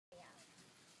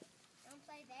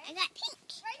I got pink.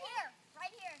 Right here.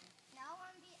 Right here. Now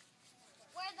on the...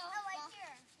 Where the... Oh, right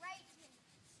here. Right here.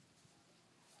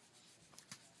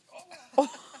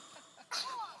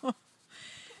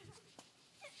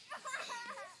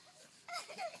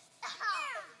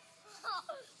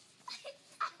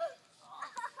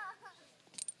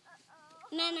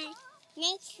 Mama,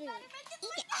 nice food. Eat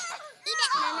it. Eat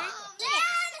it, Mama. Eat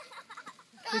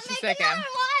it. Just a second.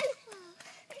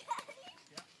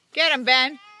 Get him,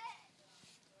 Ben.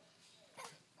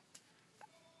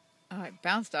 Oh, it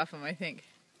bounced off him, I think.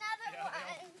 Another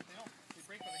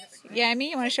one. Yeah, me,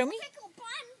 you want to show me? Pickle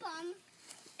bun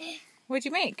bum. What'd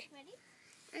you make?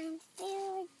 Ready?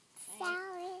 Food,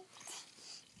 salad,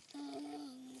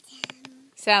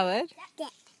 Salad? dip.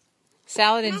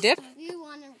 Salad and dip? You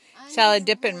want to... Salad,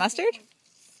 dip, and mustard?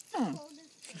 Oh,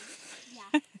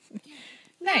 Yeah.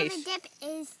 nice. The dip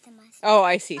is the mustard. Oh,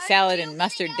 I see. Salad and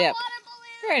mustard dip.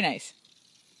 Very nice.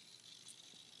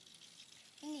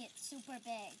 You need it super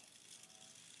big.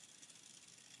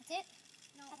 That's it?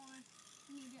 No,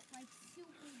 you need it like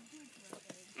super duper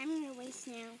big. I'm going to waste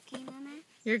now, okay, Mama?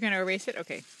 You're going to erase it?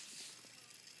 Okay.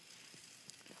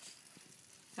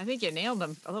 I think you nailed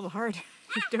him a little hard,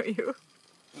 don't you?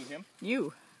 Who, him?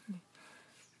 You.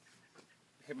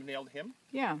 Him nailed him?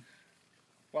 Yeah.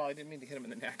 Well, I didn't mean to hit him in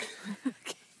the neck. Who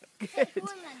in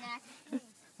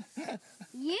the neck?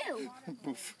 You.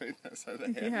 Oof, right on the side of the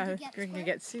head. Yeah, get we're going to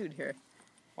get sued here.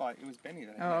 Well, it was Benny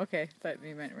that I Oh, hit. okay. Thought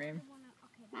you meant Reem.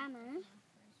 Mama.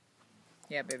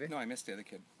 Yeah, baby. No, I missed the other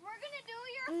kid. We're going to do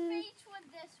your face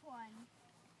with this one.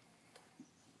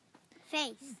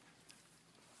 Face.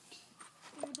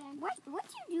 What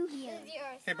do you do here? This is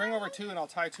yours. Hey, bring over two and I'll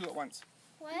tie two at once.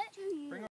 What? Bring